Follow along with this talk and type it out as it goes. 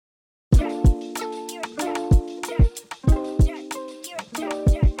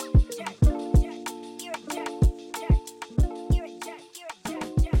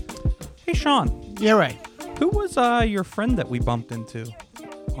Sean. Yeah, right. Who was your friend that we bumped into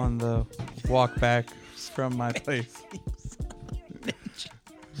on the walk back from my place?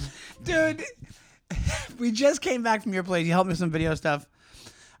 Dude, we just came back from your place. You helped me with some video stuff.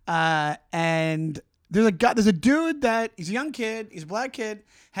 And there's a dude that he's a young kid, he's a black kid,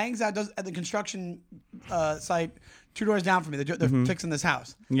 hangs out at the construction site 2 doors down from me. They're fixing this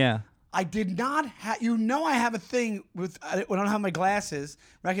house. Yeah. I did not have, I have a thing with, when I don't have my glasses,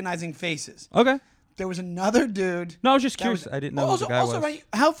 recognizing faces. Okay. There was another dude. No, I was just curious. I didn't know who the guy was. Right,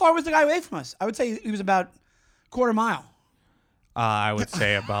 how far was the guy away from us? I would say he was about quarter mile. I would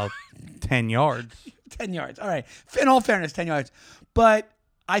say about 10 yards. 10 yards. All right. In all fairness, 10 yards. But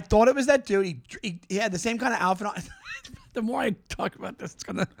I thought it was that dude. He had the same kind of outfit on. The more I talk about this, it's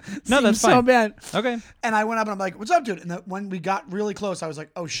going to seem that's so fine. bad. Okay. And I went up and I'm like, what's up, dude? And when we got really close, I was like,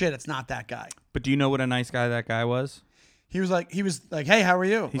 oh, shit, it's not that guy. But do you know what a nice guy that guy was? He was like, hey, how are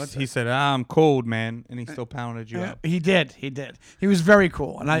you? He said, I'm cold, man. And he still pounded you up. He did. He was very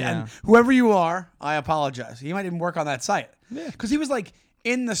cool. And whoever you are, I apologize. He might even work on that site. Yeah. Because he was like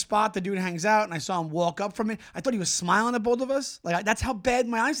in the spot the dude hangs out, and I saw him walk up from it. I thought he was smiling at both of us. Like that's how bad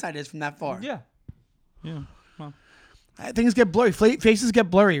my eyesight is from that far. Yeah. Yeah. Well, Things get blurry. Faces get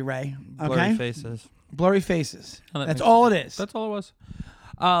blurry, Ray. Okay? blurry faces. Blurry faces. Oh, That's all it is. That's all it was.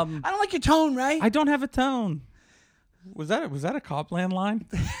 I don't like your tone, Ray. I don't have a tone. Was that a Copland line?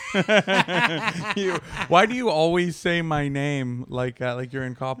 Why do you always say my name like you're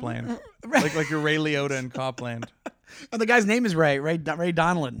in Copland? like you're Ray Liotta in Copland. Oh, the guy's name is Ray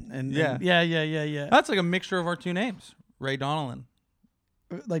Donnellan. And Yeah. Yeah. That's like a mixture of our two names. Ray Donnellan.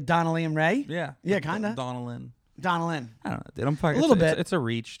 Like Donnelly and Ray? Yeah. Yeah, kind of. Donnellan. Donnellan. I don't know, dude. I'm fucking A little bit. It's a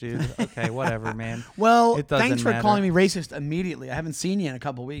reach, dude. Okay, whatever, man. Well, It doesn't thanks for matter. calling me racist immediately. I haven't seen you in a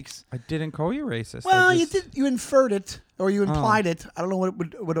couple weeks. I didn't call you racist. Well, I just, you inferred it, or you implied it. I don't know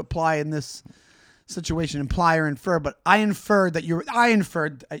what would apply in this situation, imply or infer, but I inferred that you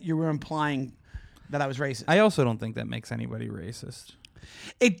were implying that I was racist. I also don't think that makes anybody racist.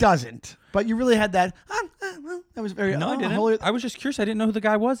 It doesn't, but you really had that. That was very. No, I didn't. I was just curious. I didn't know who the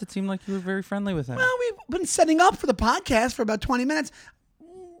guy was. It seemed like you were very friendly with him. Well, we've been setting up for the podcast for about 20 minutes.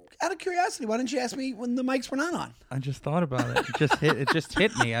 Out of curiosity, why didn't you ask me when the mics were not on? I just thought about it. It just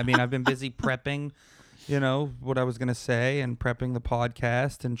hit me. I mean, I've been busy prepping, what I was going to say and prepping the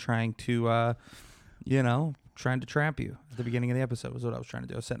podcast and trying to, trying to trap you at the beginning of the episode was what I was trying to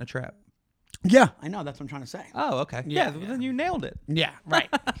do. I was setting a trap. Yeah, I know. That's what I'm trying to say. Oh, okay. Yeah, then you nailed it. Yeah, right.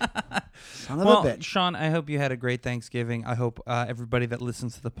 Son of Well, a bitch. Sean, I hope you had a great Thanksgiving. I hope everybody that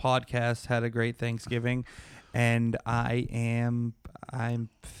listens to the podcast had a great Thanksgiving. And I'm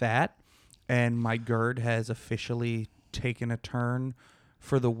fat, and my GERD has officially taken a turn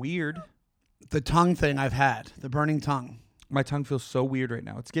for the weird. The tongue thing I've had, the burning tongue. My tongue feels so weird right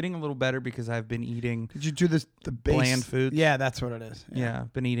now. It's getting a little better because I've been eating. Did you do the base? Bland foods? Yeah, that's what it is. Yeah,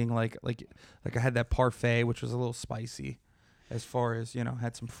 I've been eating like I had that parfait, which was a little spicy, as far as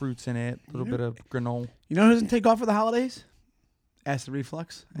had some fruits in it, a little bit of granola. You know who doesn't take off for the holidays? Acid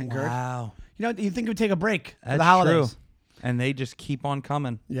reflux and GERD. Wow, You think it would take a break for that's the holidays? true. And they just keep on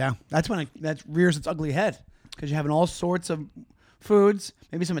coming. Yeah, that's when that rears its ugly head because you're having all sorts of foods.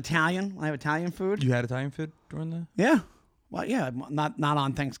 Maybe some Italian. I have Italian food. You had Italian food during the. Yeah. Well, yeah, not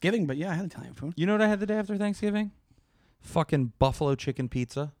on Thanksgiving, but yeah, I had Italian food. You know what I had the day after Thanksgiving? Fucking buffalo chicken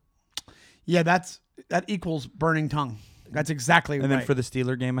pizza. Yeah, that equals burning tongue. That's exactly right. And then for the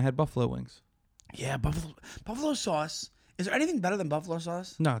Steeler game, I had buffalo wings. Yeah, buffalo sauce. Is there anything better than buffalo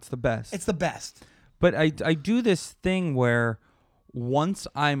sauce? No, it's the best. It's the best. But I do this thing where once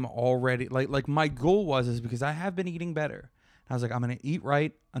I'm already like my goal is because I have been eating better. I was like, I'm gonna eat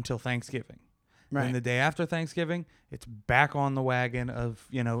right until Thanksgiving. Right. And the day after Thanksgiving, it's back on the wagon of,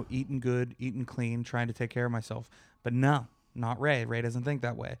 eating good, eating clean, trying to take care of myself. But no, not Ray. Ray doesn't think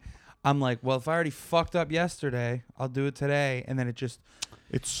that way. I'm like, well, if I already fucked up yesterday, I'll do it today. And then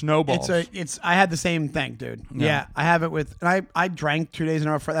it snowballs. I had the same thing, dude. Yeah, I have it with, and I drank 2 days in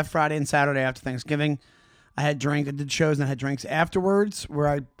a row for that Friday and Saturday after Thanksgiving. I did shows and I had drinks afterwards where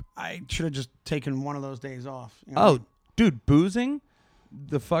I should have just taken one of those days off. Oh, dude, boozing?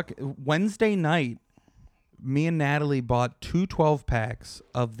 Wednesday night, me and Natalie bought 2 12-packs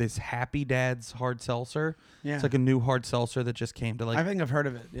of this Happy Dad's hard seltzer. Yeah. It's like a new hard seltzer that just came to I think I've heard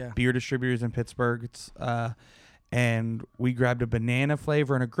of it. Yeah. beer distributors in Pittsburgh. And we grabbed a banana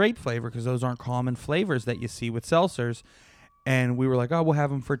flavor and a grape flavor because those aren't common flavors that you see with seltzers. And we were like, oh, we'll have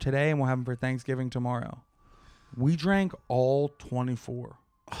them for today and we'll have them for Thanksgiving tomorrow. We drank all 24.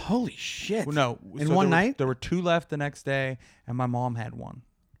 Holy shit. Well, no. In one night? There were 2 left the next day, and my mom had 1.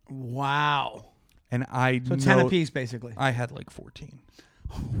 Wow. And I So 10 apiece, basically. I had like 14.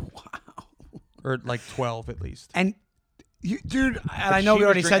 Wow. or like 12 at least. And you, dude, and But I know she we was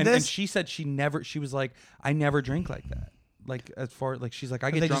already drink- said and this. she said she was like, I never drink like that. Like as far like she's like I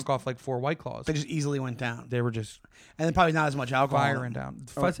they get drunk just- off like 4 White Claws. They just easily went down, They were just and then probably not as much alcohol. firing down.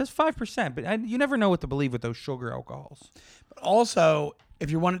 It says 5%, but you never know what to believe with those sugar alcohols. But also, if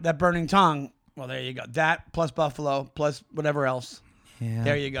you want that burning tongue, well, there you go. That plus Buffalo plus whatever else. Yeah.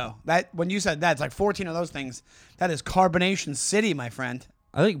 There you go. That when you said that, it's like 14 of those things. That is Carbonation City, my friend.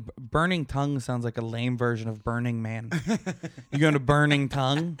 I think Burning Tongue sounds like a lame version of Burning Man. You going to Burning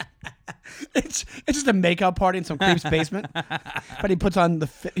Tongue? It's just a makeout party in some creep's basement. But he puts on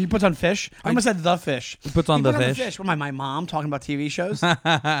fish. I almost said the fish. He puts on the fish. What am I, my mom talking about TV shows? I'm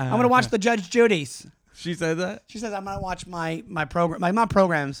gonna watch the Judge Judy's. She said that? She says I'm gonna watch my program. My mom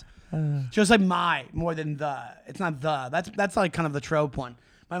programs. She was like my more than the. It's not the. That's like kind of the trope one.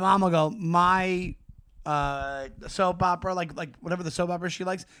 My mom will go my soap opera like whatever the soap opera she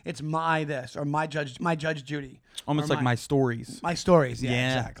likes. It's my this or my Judge Judy. Almost Or like my stories. my stories. Yeah,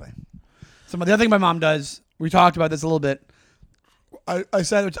 Yeah. exactly. So the other thing my mom does. We talked about this a little bit. I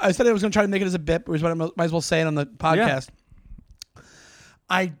said I was going to try to make it as a bit, but I might as well say it on the podcast.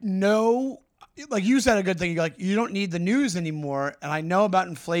 I know, like you said, a good thing. You're like, you don't need the news anymore, and I know about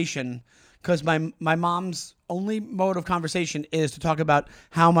inflation because my mom's only mode of conversation is to talk about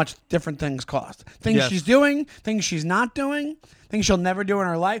how much different things cost, things Yes. she's doing, things she's not doing, things she'll never do in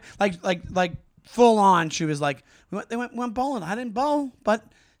her life. Like full on, she was like, they went bowling. I didn't bowl, but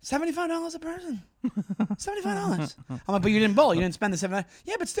 $75 a person. $75. I'm like, but you didn't bowl. You didn't spend the $75.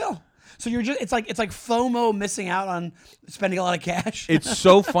 Yeah, but still. So you're just it's like FOMO missing out on spending a lot of cash. It's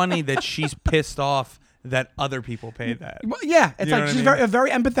so funny that she's pissed off that other people paid that. Well, yeah, it's You know like what I she's mean? a very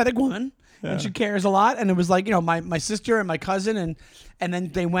empathetic woman, and she cares a lot. And it was like, my sister and my cousin, and then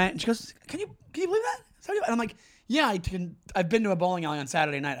they went. And she goes, "Can you believe that?" And I'm like, "Yeah, I can. I've been to a bowling alley on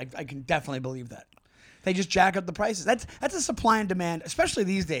Saturday night. I can definitely believe that. They just jack up the prices. That's a supply and demand, especially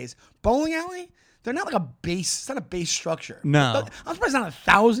these days. Bowling alley, they're not like a base. It's not a base structure. No. I'm surprised it's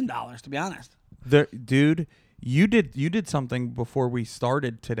not $1,000 to be honest. Dude, you did something before we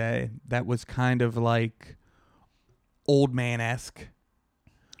started today that was kind of like old man-esque.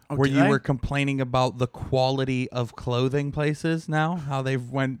 Where did you I? were complaining about the quality of clothing places now, how they've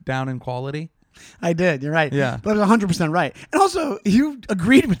went down in quality. I did. You're right. Yeah. But I was 100% right. And also, you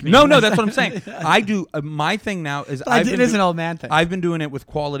agreed with me. No, that's what I'm saying. I do. My thing now is It is an old man thing. I've been doing it with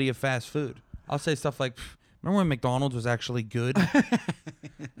quality of fast food. I'll say stuff like, remember when McDonald's was actually good?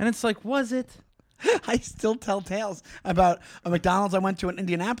 And it's like, was it? I still tell tales about a McDonald's I went to in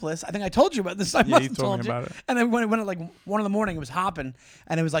Indianapolis. I think I told you about this. I Yeah, must you have told told me you. about it. And then when it went at like 1 a.m, it was hopping,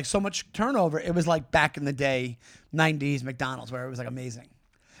 and it was like so much turnover. It was like back in the day, 90s McDonald's, where it was like amazing.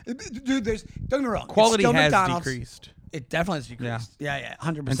 Dude, don't get me wrong. It's Quality still has McDonald's. decreased, It definitely has decreased. Yeah,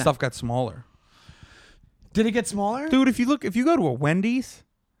 100%. and stuff got smaller. Did it get smaller? Dude, if you go to a Wendy's,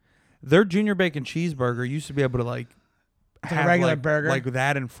 their junior bacon cheeseburger used to be able to like like a have regular like, burger? like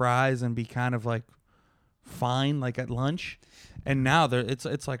that and fries and be kind of like fine like at lunch, and now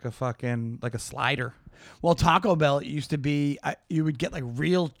it's like a fucking like a slider. Well, Taco Bell it used to be you would get like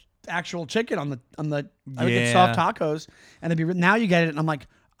real actual chicken on the I would get soft tacos, and it'd be now you get it, and I'm like,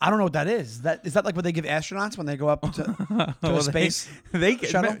 I don't know what that is. Is that like what they give astronauts when they go up to a space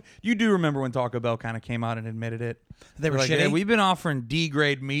shuttle? You do remember when Taco Bell kind of came out and admitted it? They were like, shitty? "Hey, we've been offering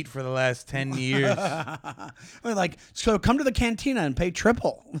D-grade meat for the last 10 years. We're like, so come to the cantina and pay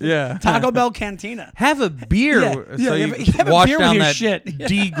triple. Yeah. Taco Bell cantina. Have a beer so yeah, you have a wash beer with down your that shit.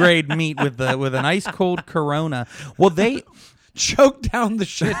 D-grade meat with an ice cold Corona. Well, they Choke down the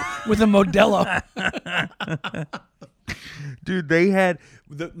shit with a Modelo. Dude, they had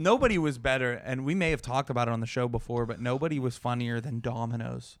nobody was better, and we may have talked about it on the show before, but nobody was funnier than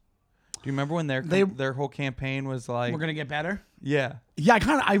Domino's. Do you remember when their whole campaign was like, We're gonna get better. yeah, Yeah,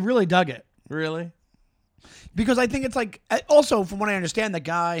 I really dug it really? because I think it's like also from what I understand, the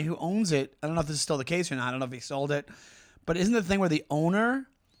guy who owns it. I don't know if this is still the case or not. I don't know if he sold it, but isn't the thing where the owner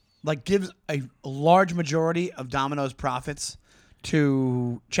like gives a large majority of Domino's profits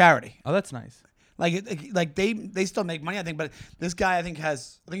to charity? Oh, that's nice. Like they still make money, I think, but this guy I think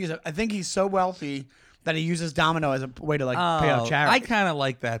he's so wealthy that he uses Domino as a way to like pay out charity. I kind of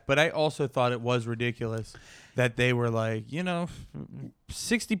like that, but I also thought it was ridiculous that they were like,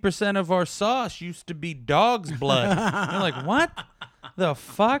 60% of our sauce used to be dog's blood. You're like, what the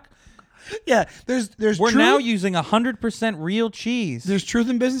fuck? Yeah, there's We're truth, now using 100% real cheese. there's truth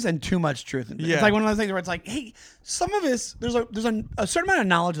in business and too much truth in business. Yeah. It's like one of those things where it's like, hey, some of this there's a certain amount of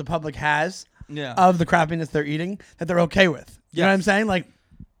knowledge the public has Yeah. of the crappiness they're eating that they're okay with. You know what I'm Yes. saying? Like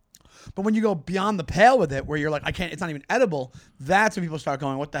But when you go beyond the pale with it, where you're like, I can't, it's not even edible, that's when people start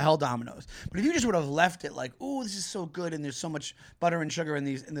going, what the hell, Domino's? But if you just would have left it like, oh, this is so good, and there's so much butter and sugar in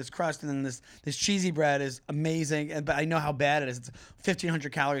this crust, and then this cheesy bread is amazing, but I know how bad it is. It's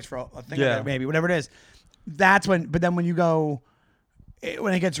 1,500 calories for a thing, of it, maybe whatever it is. That's when. But then when you go,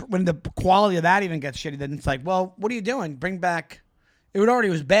 when the quality of that even gets shitty, then it's like, well, what are you doing? Bring back. It already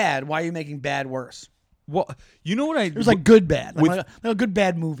was bad. Why are you making bad worse? Well, you know what I? It was like good bad, like a good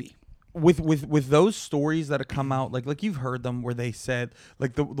bad movie. With those stories that have come out, like you've heard them, where they said,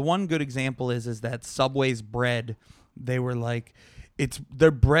 like the one good example is that Subway's bread, they were like,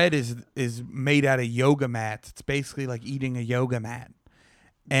 their bread is made out of yoga mats. It's basically like eating a yoga mat.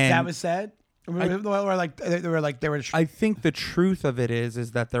 And that was said. They were. I think the truth of it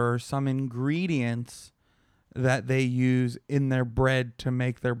is that there are some ingredients that they use in their bread to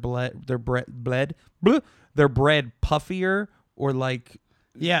make their bread puffier, or like,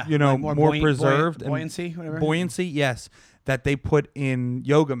 like more preserved, buoyancy, whatever. Buoyancy, yes, that they put in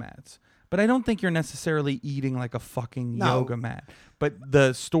yoga mats. But I don't think you're necessarily eating like a fucking yoga mat. But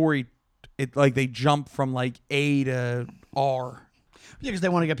the story, like they jump from like A to R. Yeah, because they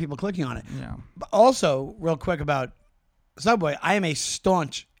want to get people clicking on it. Yeah. But also, real quick about Subway, I am a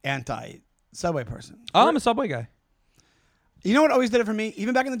staunch anti-Subway person. Oh, I'm a Subway guy. You know what always did it for me?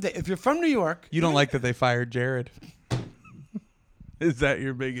 Even back in the day, if you're from New York... You don't like that they fired Jared. Is that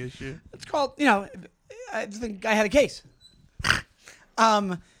your big issue? It's called, I just think I had a case.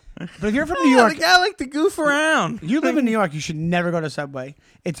 But if you're from New York... The guy like to goof around. You live in New York, you should never go to Subway.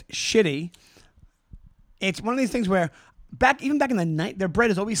 It's shitty. It's one of these things where... Even back in the night, their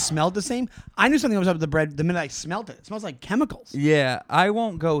bread has always smelled the same. I knew something was up with the bread the minute I smelled it. It smells like chemicals. Yeah, I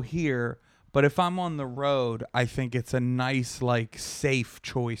won't go here, but if I'm on the road, I think it's a nice, like, safe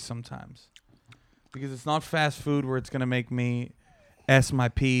choice sometimes. Because it's not fast food where it's going to make me S my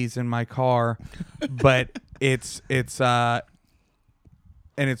P's in my car, but it's and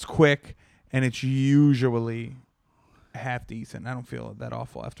it's quick, and it's usually half decent. I don't feel that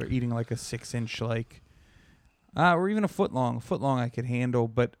awful after eating like a 6-inch, like... or even a foot long. A foot long I could handle,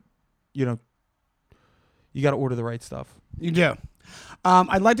 but, you got to order the right stuff. You do.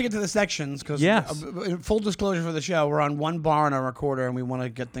 I'd like to get to the sections because, yes. Full disclosure for the show, we're on one bar on our recorder and we want to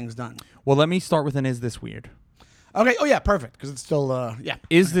get things done. Well, let me start with an Is This Weird? Okay. Oh, yeah, perfect, because it's still, yeah.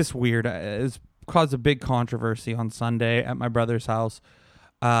 Is This Weird? It's caused a big controversy on Sunday at my brother's house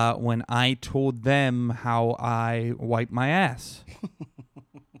when I told them how I wipe my ass.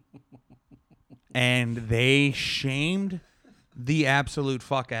 And they shamed the absolute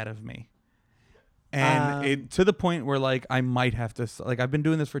fuck out of me. And to the point where, like, I might have to... Like, I've been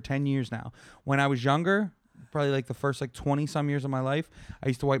doing this for 10 years now. When I was younger, probably, like, the first, like, 20-some years of my life, I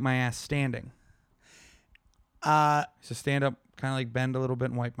used to wipe my ass standing. I used to stand up, kind of, like, bend a little bit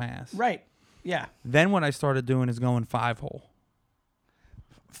and wipe my ass. Right. Yeah. Then what I started doing is going 5-hole.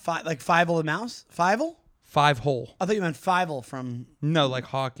 Like 5-hole the mouse? 5-hole? 5-hole. I thought you meant 5-hole from... No, like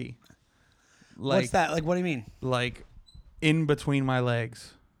hockey. Like, what's that? Like, what do you mean? Like, in between my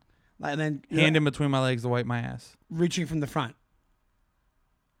legs. And then hand in between my legs to wipe my ass. Reaching from the front.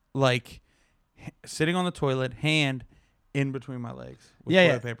 Like, sitting on the toilet, hand in between my legs. With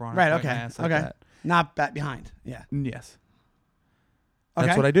toilet paper on it. Right, okay. Like okay. that. Not back behind. Yeah. Yes. Okay.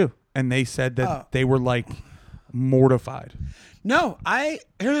 That's what I do. And they said that they were, like, mortified. No,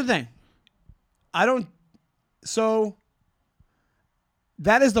 here's the thing. I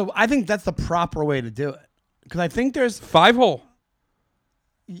think that's the proper way to do it. Because I think there's... 5-hole.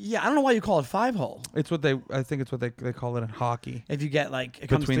 Yeah, I don't know why you call it 5-hole. I think it's what they call it in hockey. If you get, like, it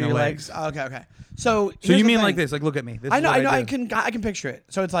comes through your legs. Oh, okay. So you mean like this? Like, look at me. This I know, I can picture it.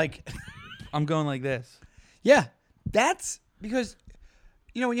 So it's like... I'm going like this. Yeah. That's because,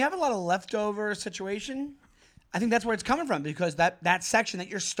 when you have a lot of leftover situation, I think that's where it's coming from, because that section that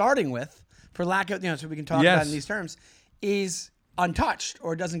you're starting with, for lack of, so we can talk about in these terms, is untouched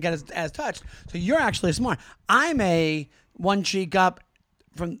or doesn't get as touched. So you're actually smart. I'm a one cheek up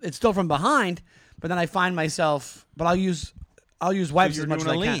it's still from behind, but then I find myself, but I'll use wipes as much as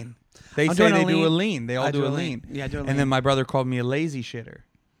I can. They say they do a lean. They all do a lean. Yeah, I do a lean. And then my brother called me a lazy shitter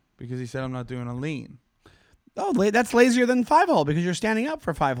because he said I'm not doing a lean. Oh, that's lazier than 5-hole because you're standing up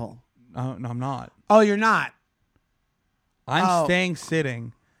for 5-hole. No, I'm not. Oh, you're not. I'm staying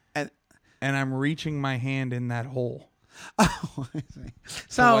sitting, and I'm reaching my hand in that hole. Oh, I see.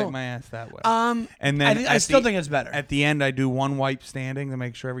 So to wipe my ass that way. And then I still think it's better. At the end, I do one wipe standing to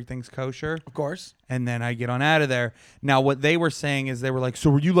make sure everything's kosher. Of course. And then I get on out of there. Now, what they were saying is they were like, so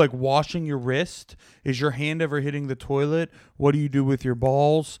were you like washing your wrist? Is your hand ever hitting the toilet? What do you do with your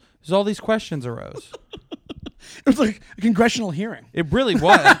balls? There's all these questions arose. It was like a congressional hearing. It really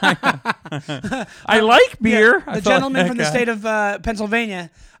was. I like beer. The gentleman from the state of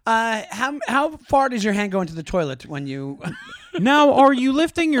Pennsylvania. How far does your hand go into the toilet when you? Now, are you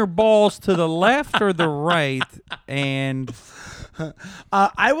lifting your balls to the left or the right? And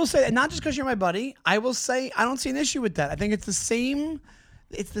I will say, not just because you're my buddy, I will say I don't see an issue with that. I think it's the same.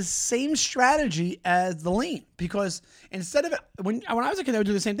 It's the same strategy as the lean, because instead of when I was a kid, I would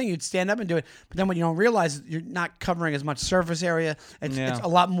do the same thing. You'd stand up and do it, but then what you don't realize is you're not covering as much surface area. It's a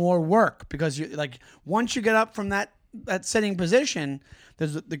lot more work because you like once you get up from that sitting position,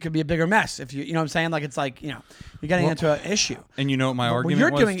 there could be a bigger mess if you know what I'm saying. Like it's like you're getting into an issue. And you know what my argument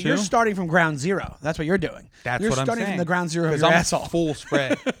you're was doing, too? You're starting from ground zero. That's what you're doing. That's you're what I'm saying. You're starting from the ground zero of your I'm asshole. Full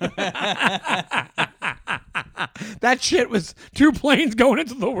spread. That shit was 2 planes going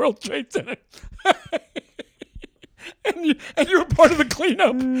into the World Trade Center. and you were part of the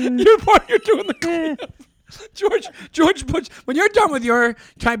cleanup. You're doing the cleanup. George Bush, when you're done with your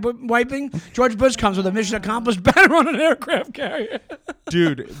type of wiping, George Bush comes with a mission accomplished banner on an aircraft carrier.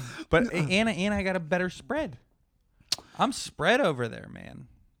 Dude, but Anna and I got a better spread. I'm spread over there, man.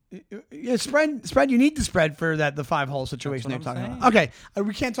 Yeah, spread. You need to spread for the 5-hole situation they're talking about. Okay,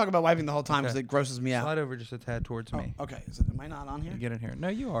 we can't talk about wiping the whole time because it grosses me out. Slide over just a tad towards me. Okay, am I not on here? You get in here. No,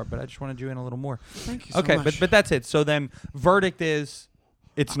 you are, but I just wanted you in a little more. Thank you so much. but that's it. So then, verdict is,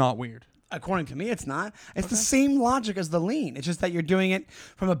 it's not weird. According to me, it's not. It's the same logic as the lean. It's just that you're doing it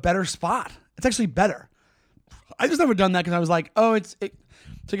from a better spot. It's actually better. I just never done that because I was like, to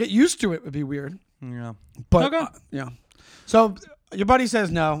get used to it would be weird. Yeah. But yeah. So your buddy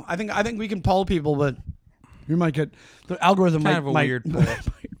says no. I think we can poll people, but you might get the algorithm kind of a weird poll.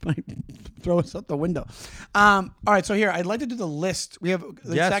 might throw us out the window. All right, so here I'd like to do the list. We have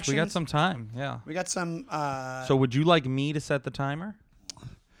the sections. We got some time. Yeah. We got some. So would you like me to set the timer?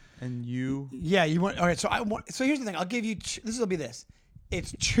 And you? Yeah, you want. All right, so So here's the thing. I'll give you. This will be this.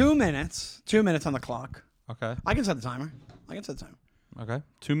 It's 2 minutes. 2 minutes on the clock. Okay. I can set the timer. Okay.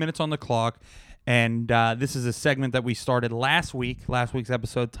 2 minutes on the clock. And this is a segment that we started last week's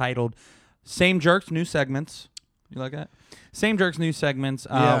episode titled Same Jerks, New Segments. You like that? Same Jerks, New Segments,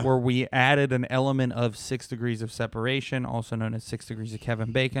 where we added an element of 6 Degrees of Separation, also known as 6 Degrees of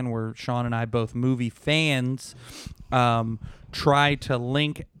Kevin Bacon, where Sean and I, both movie fans, try to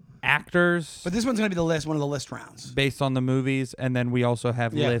link actors. But this one's going to be one of the list rounds. Based on the movies, and then we also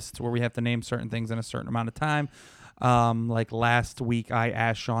have lists where we have to name certain things in a certain amount of time. Like last week, I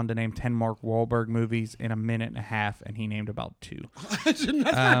asked Sean to name 10 Mark Wahlberg movies in a minute and a half, and he named about 2. That's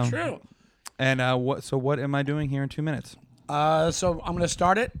not true. And what am I doing here in 2 minutes? So I'm going to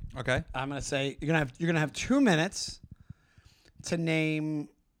start it. Okay. I'm going to say you're going to have 2 minutes to name.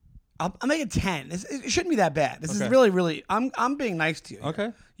 I'll make it 10. It shouldn't be that bad. This is really. I'm being nice to you.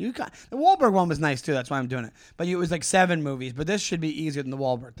 Okay. The Wahlberg one was nice too. That's why I'm doing it. But it was like 7 movies. But this should be easier than the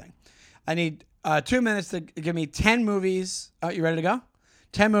Wahlberg thing. I need 2 minutes to give me 10 movies. You ready to go?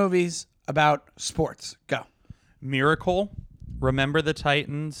 10 movies about sports. Go. Miracle, Remember the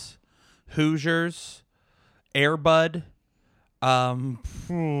Titans, Hoosiers, Air Bud,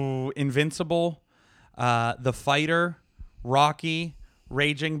 Invincible, The Fighter, Rocky,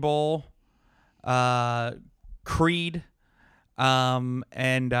 Raging Bull, Creed, and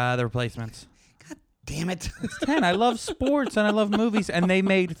The Replacements. God damn it. It's 10. I love sports and I love movies, and they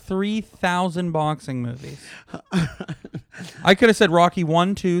made 3,000 boxing movies. I could have said Rocky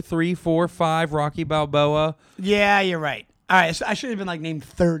 1, 2, 3, 4, 5, Rocky Balboa. Yeah, you're right. All right, so I should have been like named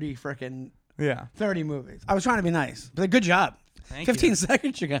 30 movies. I was trying to be nice, but good job. Thank 15 you.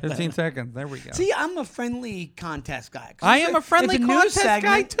 seconds you got 15 that. seconds. There we go. See, I'm a friendly contest guy. I am a friendly contest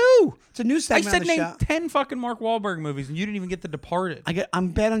guy too. It's a new I segment said on the name show. 10 fucking Mark Wahlberg movies, and you didn't even get The Departed. I'm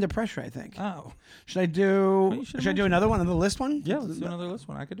bad under pressure, I think. Oh. Should I do another one, another list one? Yeah, let's do another list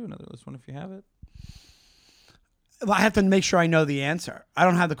one. I could do another list one if you have it. Well, I have to make sure I know the answer. I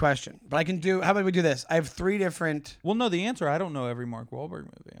don't have the question, but I can do. How about we do this? I have 3 different. Well, no, the answer. I don't know every Mark Wahlberg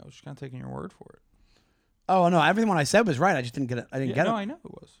movie. I was just kind of taking your word for it. Oh no, everything I said was right. I just didn't get it. I didn't get it. No, I know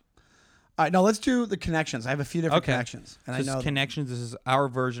it was. All right, now let's do the connections. I have a few different connections, and so I know connections. This is our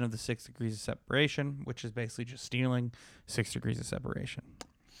version of the 6 Degrees of Separation, which is basically just stealing 6 Degrees of Separation.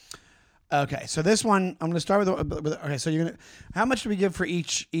 Okay, so this one I'm going to start with. Okay, so you're gonna. How much do we give for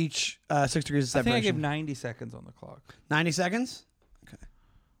each 6 degrees of separation? I think I give 90 seconds on the clock. 90 seconds. Okay.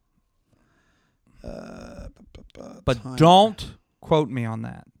 But don't quote me on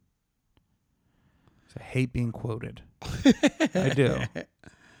that. I hate being quoted. I do.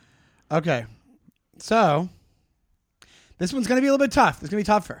 Okay, so this one's going to be a little bit tough. It's going to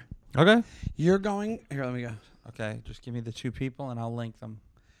be tougher. Okay. You're going here. Let me go. Okay, just give me the 2 people and I'll link them.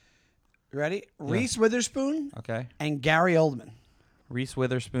 You ready? Reese Witherspoon Okay. and Gary Oldman. Reese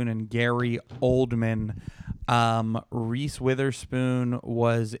Witherspoon and Gary Oldman. Reese Witherspoon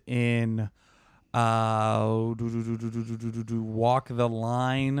was in Walk the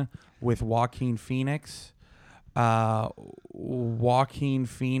Line with Joaquin Phoenix. Joaquin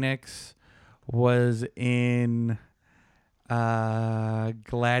Phoenix was in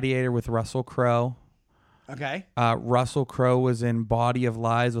Gladiator with Russell Crowe. Okay. Russell Crowe was in Body of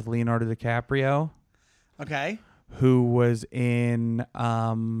Lies with Leonardo DiCaprio, Okay. who was in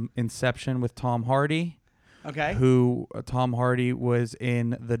Inception with Tom Hardy. Okay. Who Tom Hardy was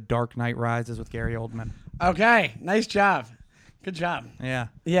in The Dark Knight Rises with Gary Oldman. Okay. Nice job. Good job. Yeah.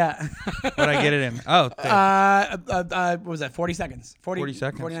 Yeah. What'd I get it in? Oh, What was that? 40 seconds. 40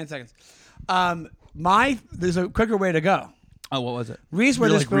 seconds. 49 seconds. There's a quicker way to go. oh, what was it? Reese You're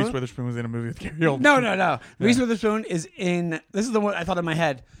Witherspoon. Like Reese Witherspoon was in a movie with Gary Oldman. No. Reese Witherspoon is in. This is the one I thought in my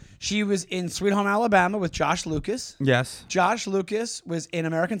head. She was in Sweet Home Alabama with Josh Lucas. Yes. Josh Lucas was in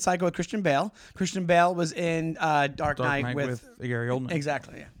American Psycho with Christian Bale. Christian Bale was in Dark Knight with Gary Oldman.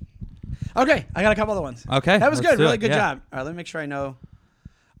 Exactly. Yeah. Okay, I got a couple other ones. Okay, that was let's good. do Really it, good yeah. job. All right, let me make sure I know.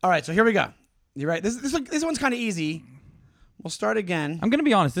 All right, so here we go. You're right. This one's kind of easy. We'll start again. I'm gonna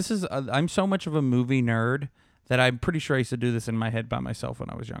be honest. This is I'm so much of a movie nerd that I'm pretty sure I used to do this in my head by myself when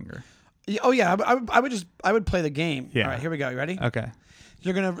I was younger. Oh yeah, I would play the game. Yeah. All right, here we go. You ready? Okay.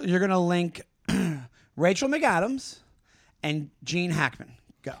 You're gonna link Rachel McAdams and Gene Hackman.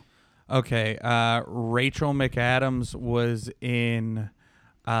 Go. Okay. Rachel McAdams was in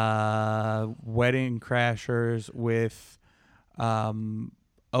Wedding Crashers with Owen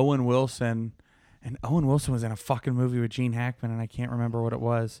Wilson, and Owen Wilson was in a fucking movie with Gene Hackman, and I can't remember what it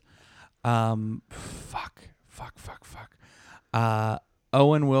was. Fuck.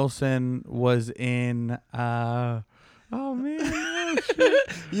 Owen Wilson was in. Oh man. Oh,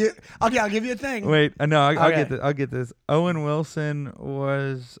 shit. Okay, I'll give you a thing. Wait, no, I'll Okay. get this. I'll get this. Owen Wilson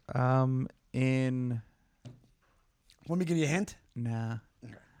was in. Want me to give you a hint? Nah.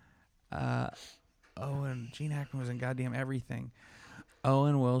 Gene Hackman was in goddamn everything.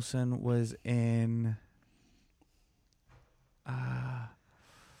 Owen Wilson was in.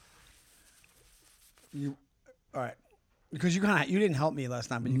 You. All right. Because you didn't help me last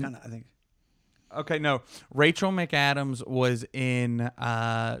time, but you kind of I think. Okay, no. Rachel McAdams was in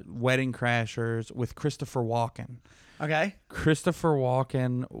Wedding Crashers with Christopher Walken. Okay. Christopher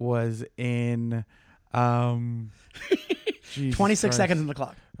Walken was in. 26 Christ. seconds on the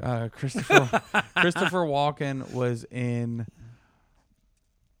clock. Christopher Walken was in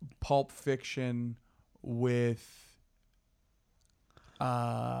Pulp Fiction with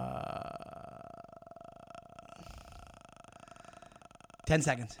 10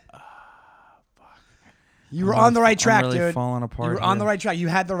 seconds. You were on the right track, I'm really dude. falling apart. You were on here. the right track. You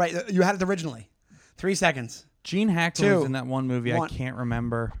had it originally. 3 seconds. Gene Hackman 2, was in that one movie 1. I can't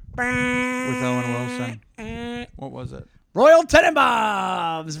remember with Owen Wilson. What was it? Royal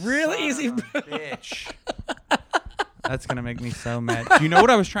Tenenbaums. Really easy. Bitch. That's gonna make me so mad. Do you know what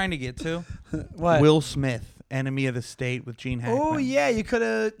I was trying to get to? What? Will Smith, Enemy of the State with Gene Hackman. Oh yeah, you could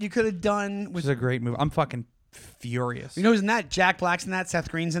have done Which with. is a great movie. I'm fucking furious. You know who's in that? Jack Black's in that.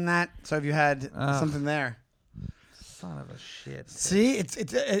 Seth Green's in that. So have you had something there? Son of a shit. See,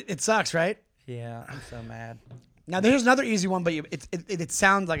 it sucks, right? Yeah, I'm so mad. Now there's another easy one, but it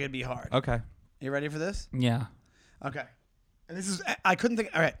sounds like it'd be hard. Okay. You ready for this? Yeah. Okay. And this is I couldn't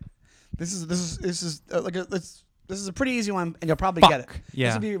think. All right. This is this is a pretty easy one, and you'll probably get it. Yeah.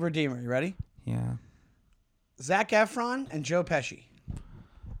 This will be a redeemer. You ready? Yeah. Zac Efron and Joe Pesci.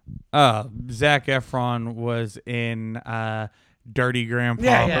 Zac Efron was in Dirty Grandpa.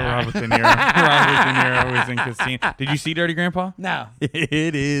 Yeah. Robert De Niro. Robert De Niro was in Casino. Did you see Dirty Grandpa? No.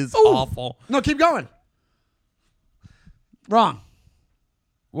 It is Ooh. awful. No, keep going. Wrong.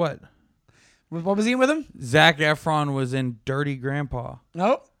 What? What was he in with him? Zac Efron was in Dirty Grandpa.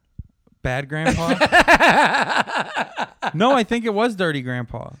 Nope. Bad Grandpa? No, I think it was Dirty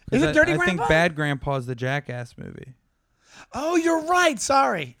Grandpa. 'Cause Is it Dirty I Grandpa? think Bad Grandpa is the Jackass movie. Oh, you're right.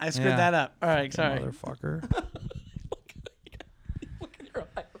 Sorry. I screwed Yeah. that up. All right, sorry. Motherfucker. Look at your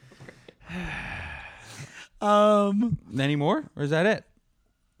eye. Any more? Or is that it?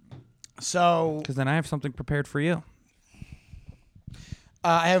 So Because then I have something prepared for you.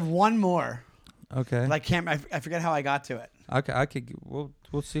 I have one more. Okay. But I can't. I forget how I got to it. I could. We'll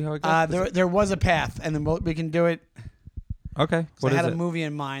see how it goes. There was a path, and then we can do it. Okay. What I is had it? a movie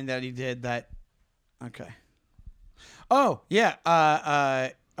in mind that he did that. Okay. Oh yeah.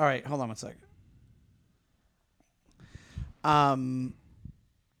 All right. Hold on one second.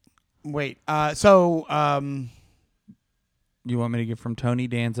 Wait. You want me to get from Tony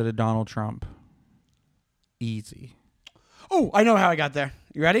Danza to Donald Trump? Easy. Oh, I know how I got there.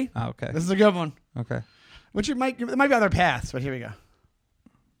 You ready? Oh, okay. This is a good one. Okay. There might be other paths, but here we go.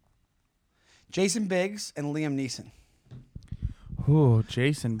 Jason Biggs and Liam Neeson. Ooh,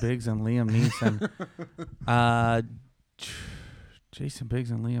 Jason Biggs and Liam Neeson. Jason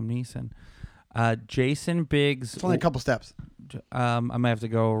Biggs and Liam Neeson. Jason Biggs. It's only a couple steps. I might have to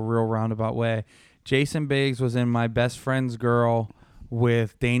go a real roundabout way. Jason Biggs was in My Best Friend's Girl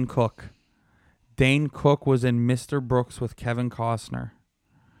with Dane Cook. Dane Cook was in Mr. Brooks with Kevin Costner.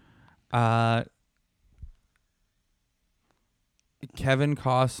 Kevin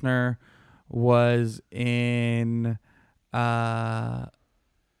Costner was in the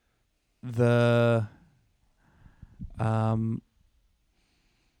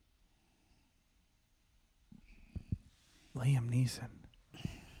Liam Neeson.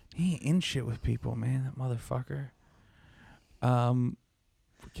 He ain't in shit with people, man. That motherfucker.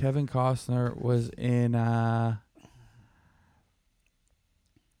 Kevin Costner was in that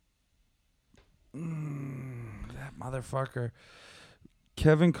motherfucker.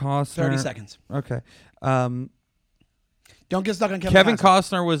 Kevin Costner. 30 seconds. Okay. Don't get stuck on Kevin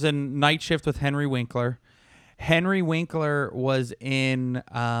Costner was in Night Shift with Henry Winkler. Henry Winkler was in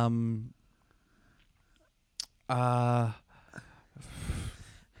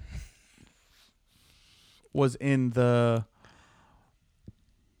the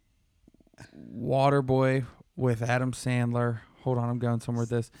Waterboy with Adam Sandler. Hold on, I'm going somewhere with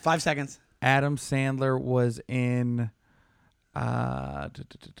this. 5 seconds. Adam Sandler was in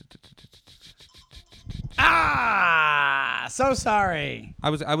so sorry. I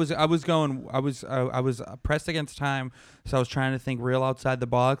was pressed against time, so I was trying to think real outside the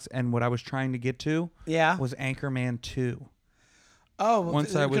box, and what I was trying to get to was Anchorman 2. Oh,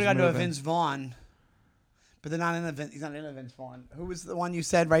 Once I I was could have gone to a moving. Vince Vaughn. But they're not in a Vince. He's not in a Vince Vaughn. Who was the one you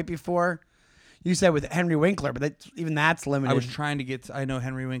said right before? You said with Henry Winkler, but even that's limited. I was trying to get. I know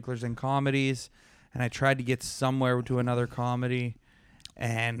Henry Winkler's in comedies, and I tried to get somewhere to another comedy.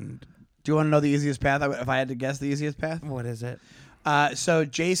 And do you want to know the easiest path? If I had to guess the easiest path, what is it? So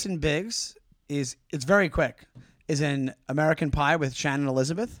Jason Biggs it's very quick. Is in American Pie with Shannon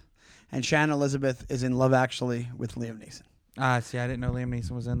Elizabeth, and Shannon Elizabeth is in Love Actually with Liam Neeson. See, I didn't know Liam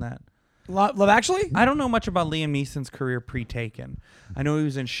Neeson was in that. Love Actually? I don't know much about Liam Neeson's career pre-Taken. I know he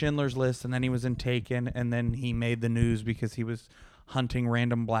was in Schindler's List, and then he was in Taken, and then he made the news because he was hunting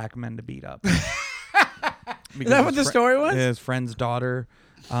random black men to beat up. Is that what the story was? His friend's daughter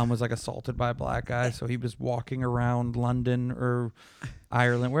was like assaulted by a black guy, so he was walking around London or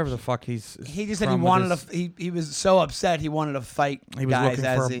Ireland, wherever the fuck he's. He just said he wanted to. He was so upset he wanted to fight. He was guys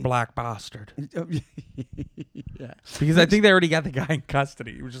looking for a black bastard. Yeah. Because I think they already got the guy in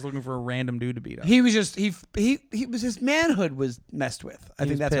custody. He was just looking for a random dude to beat up. He was just he was his manhood was messed with. I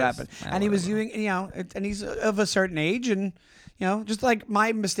think that's what happened. And he was doing and he's of a certain age, and just like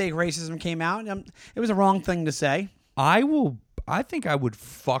my mistake, racism came out. It was a wrong thing to say. I think I would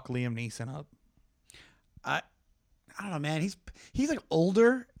fuck Liam Neeson up. I don't know, man. He's like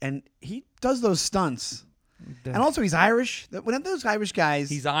older, and he does those stunts. And also, he's Irish. When those Irish guys,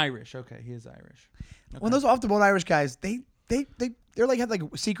 he's Irish. Okay, he is Irish. Okay. When those off the boat Irish guys, they're like have like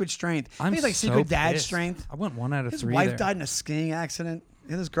secret strength. He's like secret dad strength. I went 1 out of 3. His wife died in a skiing accident.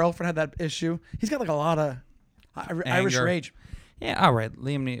 And his girlfriend had that issue. He's got like a lot of Irish rage. Yeah, all right,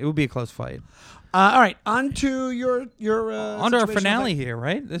 Liam Neeson. It would be a close fight. All right, on to your on to our finale here,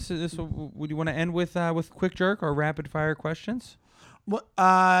 right? This. Would you want to end with quick jerk or rapid fire questions? Well,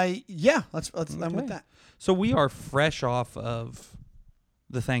 yeah. Let's end with that. So we are fresh off of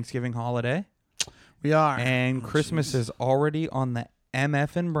the Thanksgiving holiday. We are, and Christmas is already on the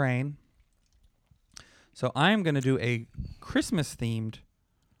MFing brain. So I am going to do a Christmas themed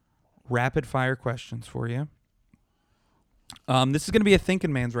rapid fire questions for you. This is going to be a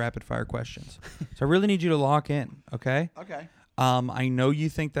thinking man's rapid fire questions. So I really need you to lock in, okay? Okay. I know you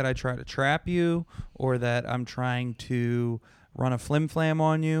think that I try to trap you or that I'm trying to run a flim flam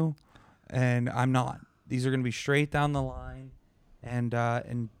on you, and I'm not. These are going to be straight down the line, and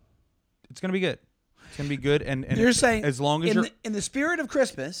it's going to be good. It's going to be good, and you're saying as long as in the spirit of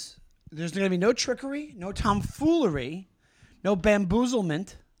Christmas, there's going to be no trickery, no tomfoolery, no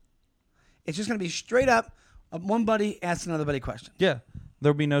bamboozlement. It's just going to be straight up. One buddy asks another buddy questions. Yeah,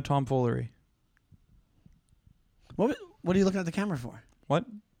 there'll be no tomfoolery. What are you looking at the camera for? What?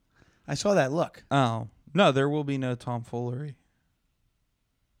 I saw that look. Oh no, there will be no tomfoolery.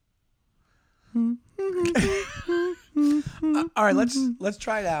 All right, let's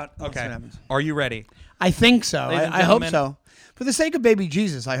try it out. Okay. Are you ready? I think so. I hope gentlemen. so. For the sake of baby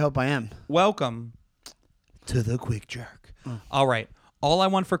Jesus, I hope I am. Welcome to the Quick Jerk. All right. All I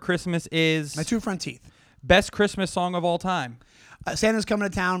Want for Christmas is My Two Front Teeth. best Christmas song of all time. Santa's Coming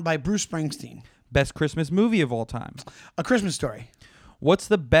to Town by Bruce Springsteen. Best Christmas movie of all time. A Christmas Story. What's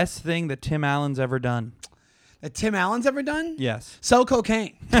the best thing that Tim Allen's ever done? That Tim Allen's ever done? Yes. Sell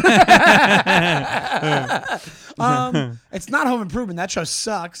cocaine. It's not Home Improvement. That show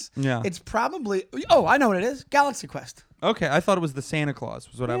sucks. Yeah. It's probably... Oh, I know what it is. Galaxy Quest. Okay, I thought it was the Santa Claus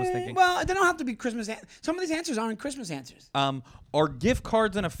was what I was thinking. Well, they don't have to be Christmas... Some of these answers aren't Christmas answers. Are gift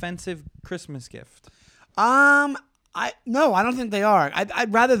cards an offensive Christmas gift? No, I don't think they are.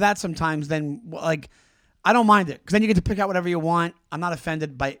 I'd rather that sometimes than like... I don't mind it because then you get to pick out whatever you want. I'm not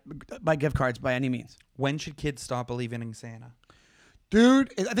offended by gift cards by any means. When should kids stop believing in Santa?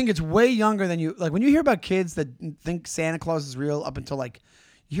 Dude, I think it's way younger than you. Like when you hear about kids that think Santa Claus is real up until like,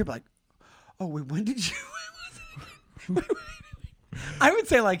 you hear like, oh, wait, when did you? I would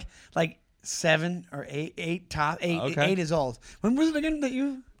say like 7 or 8 top. Okay. 8 is old. When was it again that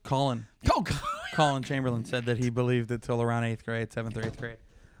you? Colin. Oh, God. Colin Chamberlain said that he believed it till around 8th grade, 7th or 8th grade.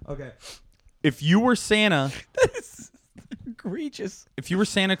 Okay. If you were Santa, That is egregious. if you were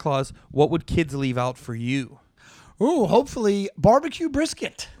Santa Claus, what would kids leave out for you? Ooh, hopefully barbecue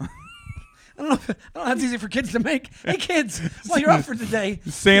brisket. I don't know if that's easy for kids to make. Hey, kids, well, you're up for today.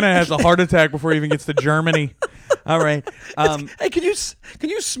 Santa has a heart attack before he even gets to Germany. All right. Hey, can you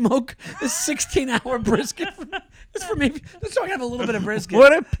smoke this 16-hour brisket? Just for me, just so I can have a little bit of brisket.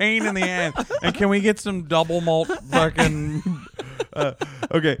 What a pain in the ass. And can we get some double malt fucking...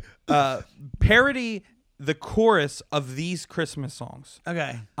 okay. Parody the chorus of these Christmas songs.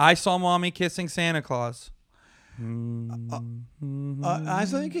 Okay. I Saw Mommy Kissing Santa Claus. I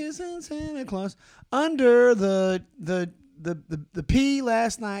saw you kissing Santa Claus under the P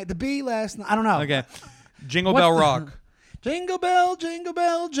last night. The B last night. I don't know. Okay. Jingle What's Bell the- Rock. Jingle bell, jingle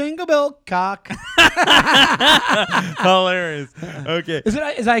bell, jingle bell cock. Hilarious. Okay.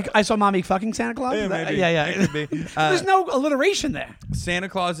 Is I saw mommy fucking Santa Claus? Yeah, Is that- maybe. yeah. It could be. There's no alliteration there. Santa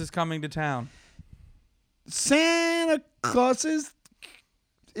Claus is coming to town. Santa Claus is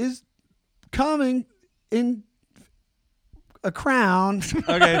coming in a crown.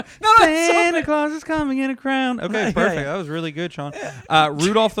 Okay. No, Santa Claus is coming in a crown. Okay, Yeah, perfect. yeah. That was really good, Sean.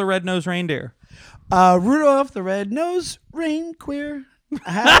 Rudolph the Red-Nosed Reindeer. Rudolph the Red-Nosed Reindeer.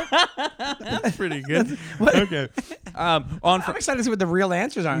 That's pretty good. Okay. I'm excited to see what the real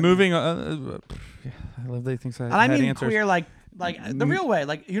answers are. Moving on. I love that he thinks I And I had mean answers. queer like the real way.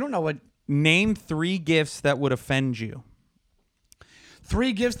 Like you don't know what Name 3 gifts that would offend you.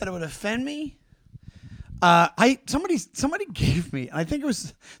 3 gifts that would offend me. Somebody gave me, I think it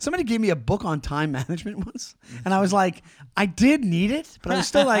was somebody gave me a book on time management once, and I was like, I did need it, but I was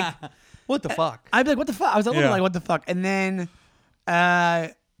still like, What the fuck? I'd be like, what the fuck? I was a little Yeah. bit like, what the fuck? And then,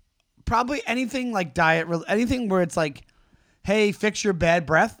 probably anything like diet, anything where it's like, hey, fix your bad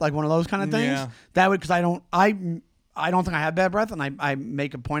breath, like one of those kind of things. Yeah. That would because I don't think I have bad breath, and I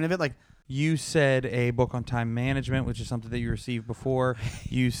make a point of it, like. You said a book on time management, which is something that you received before.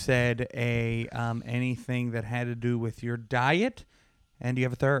 You said a anything that had to do with your diet, and you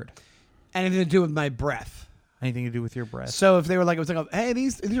have a third. Anything to do with my breath. Anything to do with your breath. So if they were like, it was like, hey,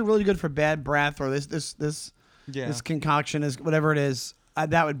 these are really good for bad breath, or this Yeah. concoction is whatever it is,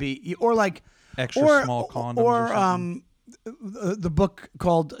 that would be, or like Extra small condoms or something. the book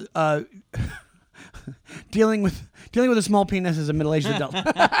called dealing with a small penis as a middle-aged adult.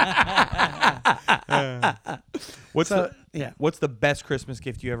 What's yeah. What's the best Christmas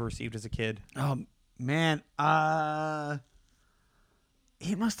gift you ever received as a kid? Oh man,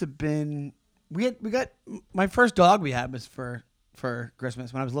 it must have been we got my first dog we had was for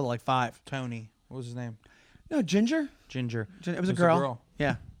Christmas when I was little, like 5. Tony. What was his name? No, Ginger. Ginger. It was a girl.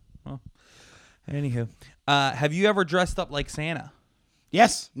 Yeah. Anywho, have you ever dressed up like Santa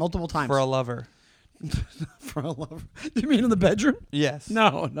Yes, multiple times. for a lover? For a lover. You mean in the bedroom? Yes.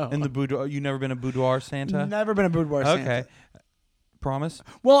 No. In the boudoir. You never been a boudoir Santa? Never been a boudoir Santa. Okay. Promise?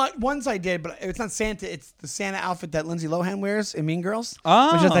 Well, once I did, but it's not Santa. It's the Santa outfit that Lindsay Lohan wears in Mean Girls.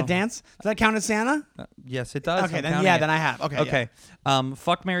 Oh. Which is that dance. Does that count as Santa? Yes, it does. Okay, I'm then counting yeah, it. then I have. Okay. Okay.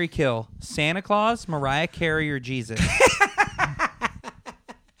 Fuck, marry, kill. Santa Claus, Mariah Carey, or Jesus?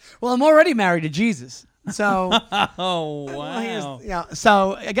 Well, I'm already married to Jesus. So Oh, well, wow.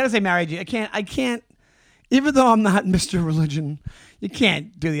 so I gotta say married to you. I can't even though I'm not Mr. Religion, you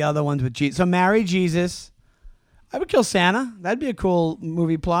can't do the other ones with Jesus. So marry Jesus. I would kill Santa. That'd be a cool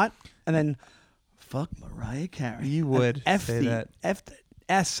movie plot. And then fuck Mariah Carey. You would F say the that. F the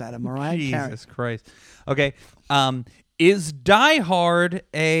S out of Mariah Carey. Jesus Christ. Okay. Is Die Hard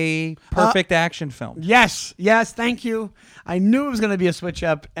a perfect action film? Yes, thank you. I knew it was going to be a switch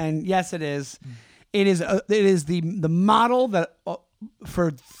up, and yes, it is. It is the model that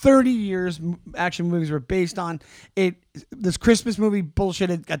for 30 years action movies were based on. This Christmas movie bullshit,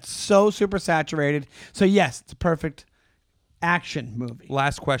 it got so super saturated. So yes, it's a perfect action movie.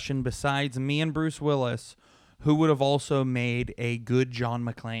 Last question. Besides me and Bruce Willis, who would have also made a good John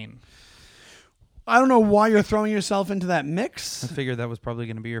McClane? I don't know why you're throwing yourself into that mix. I figured that was probably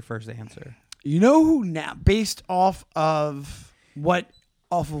going to be your first answer. You know who now, based off of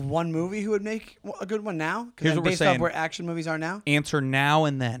one movie, who would make a good one now? Here's what we're based saying. off where action movies are now. Answer now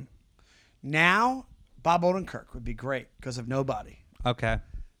and then. Now, Bob Odenkirk would be great because of Nobody. Okay.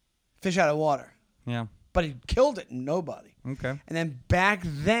 Fish Out of Water. Yeah. But he killed it in Nobody. Okay. And then back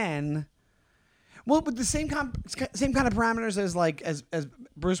then, well, with the same kind of parameters as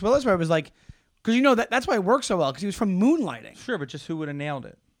Bruce Willis, where it was like, because you know that's why it worked so well, because he was from Moonlighting. Sure, but just who would have nailed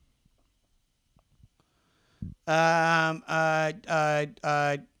it? Let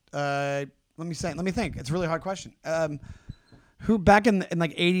me think. It's a really hard question. Who back in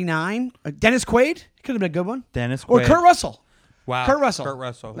like '89? Dennis Quaid could have been a good one. Dennis Quaid. Or Kurt Russell. Wow. Kurt Russell. Kurt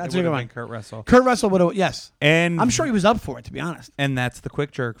Russell. That's it a good would have one. been Kurt Russell. Kurt Russell would have. Yes. And I'm sure he was up for it, to be honest. And that's the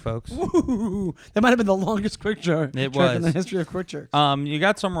quick jerk, folks. Ooh, that might have been the longest quick jerk. It was in the history of quick jerks. You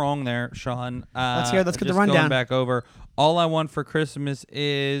got some wrong there, Sean. Let's get the just rundown. Going back over. All I want for Christmas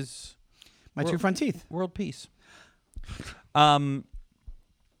is My two front teeth. World peace.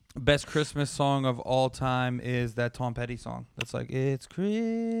 Best Christmas song of all time is that Tom Petty song. That's like, it's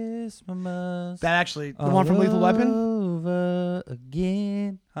Christmas. That actually, the one from Lethal Weapon. Over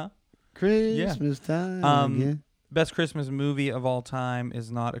again, huh? Christmas time again. Best Christmas movie of all time is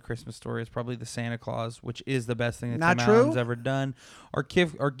not A Christmas Story. It's probably The Santa Claus, which is the best thing that Not Tim true? Allen's ever done. Are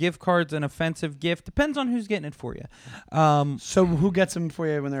gift cards an offensive gift? Depends on who's getting it for you. So who gets them for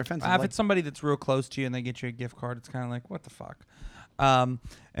you when they're offensive? If it's somebody that's real close to you and they get you a gift card, it's kind of like, what the fuck? And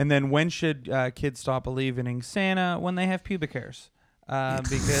then when should kids stop believing in Santa? When they have pubic hairs.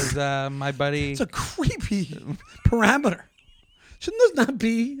 Because my buddy... It's a creepy parameter. Shouldn't those not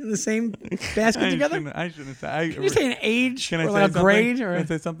be in the same basket together? I shouldn't say. Can you say an age Can I or say like a something? grade? Or Can I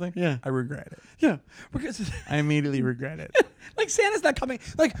say something? Yeah. I regret it. Yeah. Because I immediately regret it. like Santa's not coming.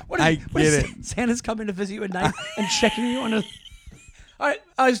 Like what is, I what is get it. Santa's coming to visit you at night and checking you on a. All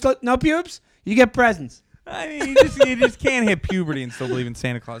right. No pubes. You get presents. I mean, you just can't hit puberty and still believe in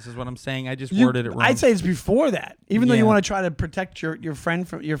Santa Claus is what I'm saying. I just worded it wrong. I'd say it's before that. Even though you Yeah. want to try to protect your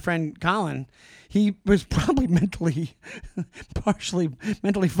friend Colin, he was probably partially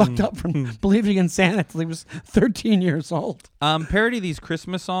mentally fucked up from believing in Santa until he was 13 years old. Parody these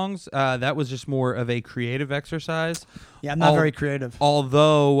Christmas songs. That was just more of a creative exercise. Yeah, I'm not very creative.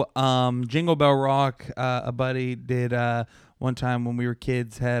 Although Jingle Bell Rock, a buddy did one time when we were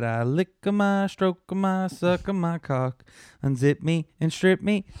kids, had lick of my, stroke of my, suck of my cock, unzip me and strip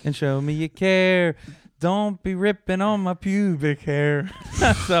me and show me you care. Don't be ripping on my pubic hair.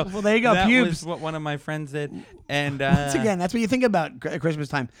 So well, there you go, that pubes. was what one of my friends did. And Once again, that's what you think about at Christmas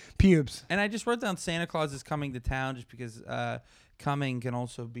time. Pubes. And I just wrote down Santa Claus is coming to town just because coming can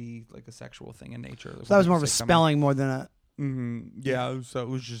also be like a sexual thing in nature. So that was more of a spelling more than a... Yeah, so it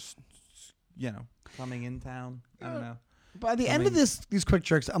was just, coming in town. I don't know. By the end of these quick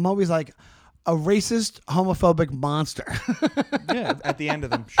jerks, I'm always like a racist, homophobic monster. Yeah, at the end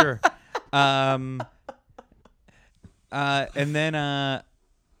of them, sure. And then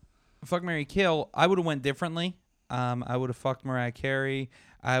Fuck, Marry, Kill, I would have went differently. I would have fucked Mariah Carey.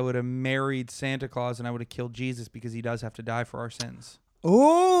 I would have married Santa Claus, and I would have killed Jesus because he does have to die for our sins.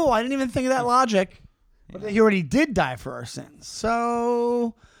 Oh, I didn't even think of that logic. But he already did die for our sins.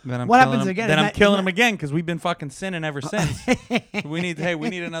 So what happens again? Then I'm killing him again because we've been fucking sinning ever since. we need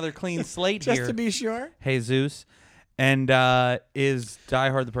another clean slate just here. to be sure. Jesus. And is Die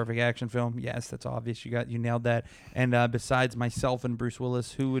Hard the perfect action film? Yes, that's obvious. You nailed that. And besides myself and Bruce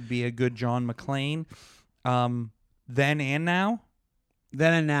Willis, who would be a good John McClane? Then and now?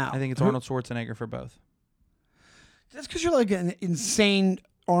 Then and now. I think it's Arnold Schwarzenegger for both. That's because you're like an insane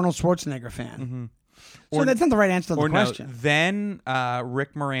Arnold Schwarzenegger fan. Mm-hmm. So that's not the right answer to the question. No, then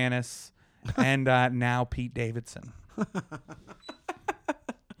Rick Moranis and now Pete Davidson.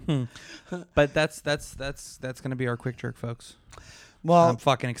 But that's gonna be our quick jerk, folks. Well, I'm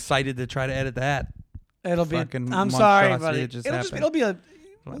fucking excited to try to edit that. It'll be. Fucking I'm sorry, monstrosity buddy. that just It'll be a.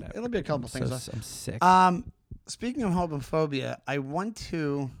 Whatever. It'll be a couple things. I'm sick. Speaking of homophobia, I want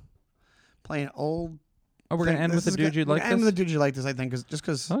to play an old. Oh, we're gonna end with the dude you'd like this. End with the dude you like this, I think,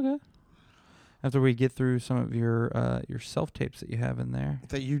 because Okay. After we get through some of your self tapes that you have in there.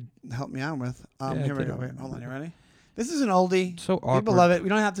 that you helped me out with. Yeah, Here we I go. did. Wait, hold on. You ready? This is an oldie. So awkward. People love it. We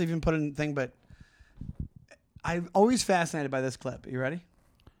don't have to even put in a thing, but I'm always fascinated by this clip. You ready?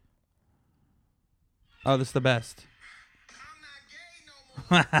 Oh, this is the best.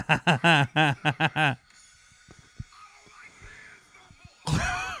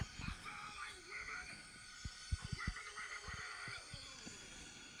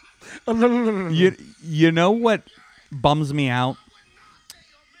 You know what bums me out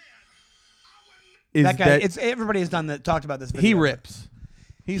is That guy. It's everybody has done that. Talked about this video. he rips.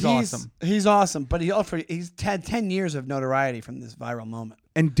 He's awesome. He's awesome, but he's had 10 years of notoriety from this viral moment.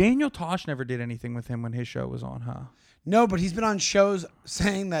 And Daniel Tosh never did anything with him when his show was on, huh? No, but he's been on shows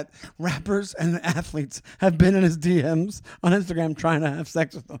saying that rappers and athletes have been in his DMs on Instagram trying to have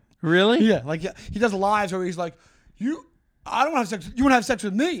sex with him. Really? Yeah, like he does lives where he's like, I don't want to have sex. You want to have sex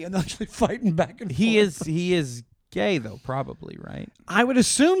with me, and they're actually fighting back and forth. He is gay though, probably, right? I would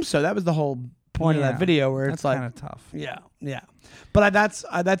assume so. That was the whole point of that video, where it's like kind of tough. Yeah. But that's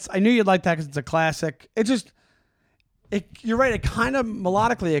I knew you'd like that because it's a classic. It just, you're right. It kind of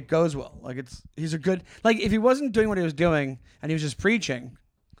melodically it goes well. Like he's a good, like if he wasn't doing what he was doing and he was just preaching,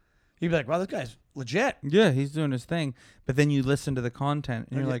 you'd be like, wow, this guy's legit. Yeah, he's doing his thing. But then you listen to the content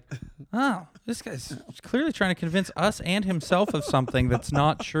and you're like, oh, this guy's clearly trying to convince us and himself of something that's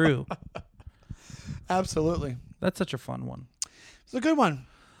not true. Absolutely. That's such a fun one. It's a good one.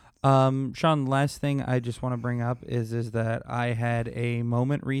 Sean, last thing I just want to bring up is that I had a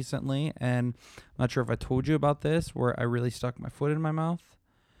moment recently, and I'm not sure if I told you about this, where I really stuck my foot in my mouth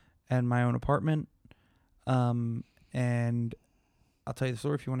in my own apartment. And I'll tell you the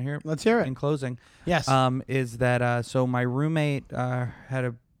story if you want to hear it. Let's hear it. In closing. Yes. Is that so my roommate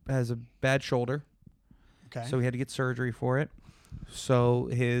has a bad shoulder. Okay. So he had to get surgery for it. So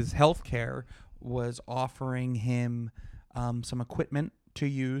his health care was offering him some equipment to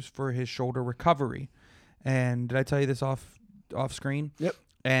use for his shoulder recovery. And did I tell you this off screen? Yep.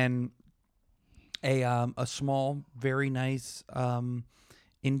 And a small, very nice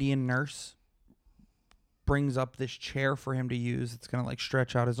Indian nurse brings up this chair for him to use. It's going to like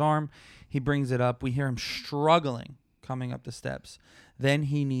stretch out his arm. He brings it up. We hear him struggling coming up the steps. Then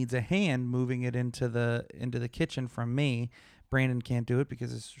he needs a hand moving it into the kitchen from me. Brandon can't do it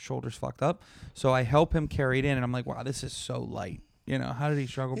because his shoulder's fucked up. So I help him carry it in, and I'm like, wow, this is so light. You know, how did he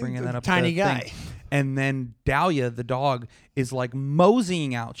struggle bringing that up? Tiny guy. Thing? And then Dahlia, the dog, is like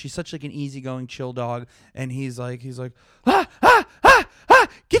moseying out. She's such like an easygoing, chill dog. And he's like, get the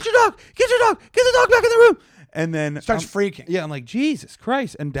dog back in the room. And then starts freaking. Yeah, I'm like, Jesus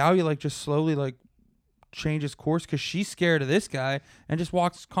Christ. And Dahlia like just slowly like changes course because she's scared of this guy and just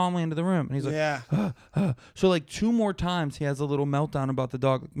walks calmly into the room. And he's like, yeah. So like 2 more times he has a little meltdown about the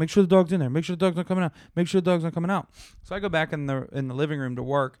dog. Make sure the dog's in there. Make sure the dog's not coming out. Make sure the dog's not coming out. So I go back in the living room to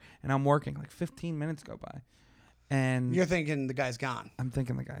work, and I'm working. Like 15 minutes go by, and you're thinking the guy's gone. I'm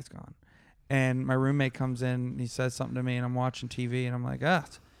thinking the guy's gone. And my roommate comes in, and he says something to me, and I'm watching TV, and I'm like, guy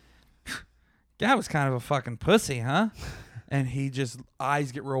was kind of a fucking pussy, huh? And he just,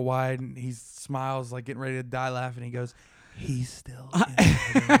 eyes get real wide, and he smiles like getting ready to die laughing. He goes, he's still in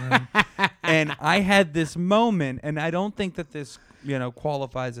the living room. And I had this moment, and I don't think that this,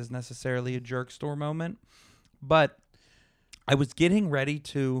 qualifies as necessarily a jerk store moment, but I was getting ready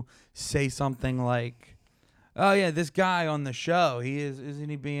to say something like, oh yeah, this guy on the show, isn't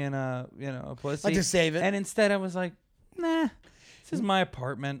he being a pussy? Like to save it. And instead I was like, nah, this is my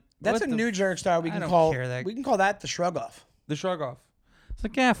apartment. That's a new jerk star. We can call that the shrug off. The shrug off. It's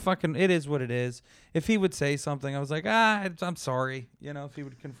like, yeah, fucking, it is what it is. If he would say something, I was like, I'm sorry. If he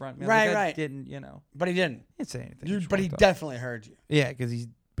would confront me. Right. I didn't, But he didn't. He didn't say anything. But he definitely heard you. Yeah,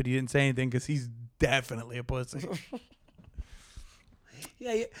 but he didn't say anything because he's definitely a pussy.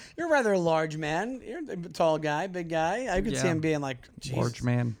 Yeah, you're rather a large man. You're a tall guy, big guy. I could see him being like, Jesus. Large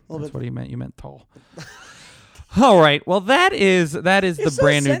man. That's what he meant. You meant tall. All right. Well, that is the so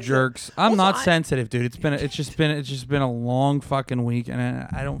brand new sensitive. jerks. I'm not sensitive, dude. It's just been a long fucking week, and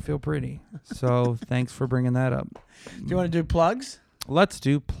I don't feel pretty. So thanks for bringing that up. Do you want to do plugs? Let's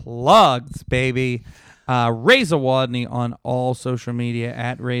do plugs, baby. Reza Wadney on all social media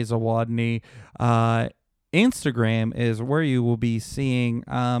at Reza Wadney. Instagram is where you will be seeing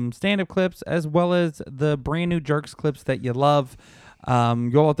stand-up clips as well as the brand new jerks clips that you love.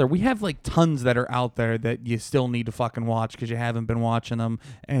 Go out there. We have like tons that are out there that you still need to fucking watch because you haven't been watching them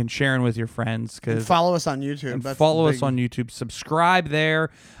and sharing with your friends. And follow us on YouTube. And follow us on YouTube. Subscribe there.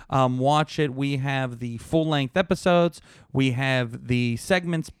 Watch it. We have the full-length episodes. We have the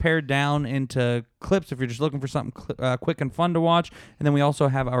segments pared down into clips if you're just looking for something quick and fun to watch. And then we also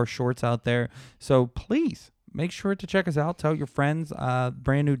have our shorts out there. So please make sure to check us out. Tell your friends.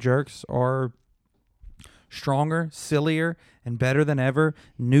 Brand new jerks are stronger, sillier, and better than ever.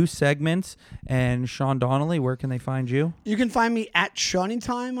 New segments. And Sean Donnelly, where can they find you? You can find me at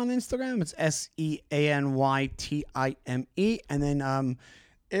Shawnytime on Instagram. It's SEANYTIME. And then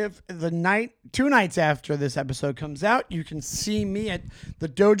if two nights after this episode comes out, you can see me at the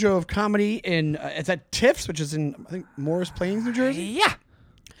Dojo of Comedy it's at Tiff's, which is in, I think, Morris Plains, New Jersey. Yeah.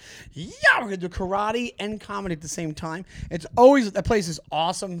 Yeah, we're gonna do karate and comedy at the same time. It's always, that place is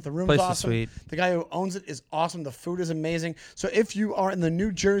awesome. The room's Place is awesome. sweet. The guy who owns it is awesome. The food is amazing. So if you are in the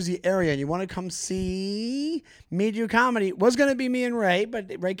New Jersey area and you want to come see me do comedy, it was gonna be me and Ray,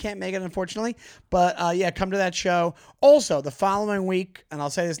 but Ray can't make it, unfortunately. But yeah, come to that show. Also, the following week, and I'll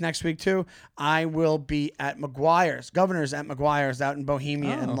say this next week too, I will be at McGuire's, Governor's at McGuire's out in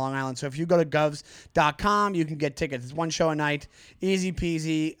Bohemia in Long Island. So if you go to govs.com, you can get tickets. It's one show a night, easy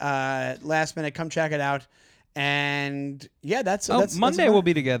peasy. Last minute, come check it out. And yeah, that's Monday we'll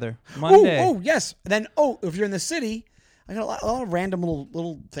be together. Monday. Oh yes. Then if you're in the city, I got a lot of random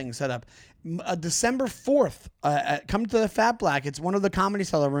little things set up. December 4th, come to the Fat Black. It's one of the Comedy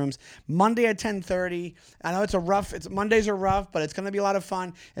Cellar rooms. Monday at 10:30. I know Mondays are rough, but it's going to be a lot of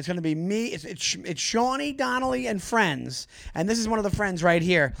fun. It's going to be me. It's Shawnee Donnelly and friends, and this is one of the friends right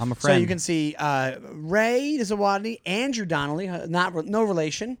here. I'm a friend. So you can see Ray Zawadney, Andrew Donnelly, no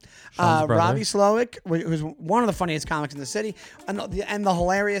relation. Robbie Slowick, who's one of the funniest comics in the city, and the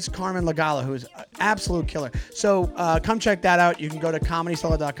hilarious Carmen Lagala, who's an absolute killer. So come check that out. You can go to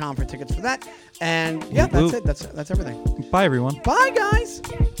comedycellar.com for tickets for that. And yeah, that's it. That's everything. Bye, everyone. Bye, guys.